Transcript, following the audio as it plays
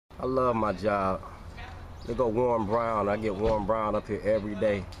I love my job. They go Warren Brown. I get Warren Brown up here every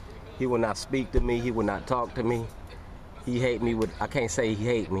day. He will not speak to me. He will not talk to me. He hate me with, I can't say he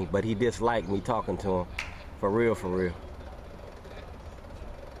hate me, but he dislike me talking to him. For real, for real.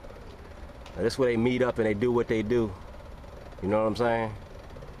 Now, this is where they meet up and they do what they do. You know what I'm saying?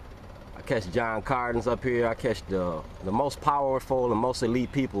 I catch John Cardin's up here. I catch the most powerful and most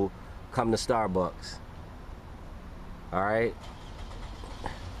elite people come to Starbucks. All right?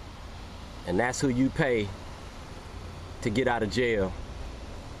 And that's who you pay to get out of jail.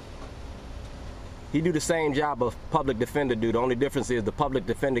 He do the same job a public defender do. The only difference is the public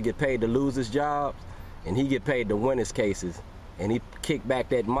defender get paid to lose his job, and he get paid to win his cases. And he kick back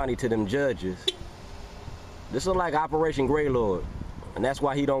that money to them judges. This is like Operation Greylord, and that's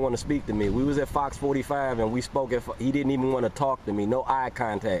why he don't want to speak to me. We was at Fox45 and we spoke at, he didn't even want to talk to me, no eye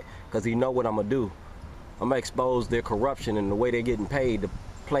contact, because he know what I'm gonna do. I'm gonna expose their corruption and the way they're getting paid to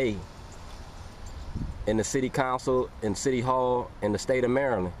play in the city council, in city hall, in the state of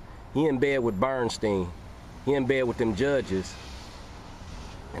Maryland. He in bed with Bernstein. He in bed with them judges.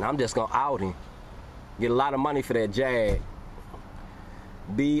 And I'm just gonna out him. Get a lot of money for that JAG.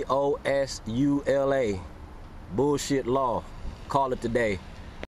 BOSULA. Bullshit law. Call it today.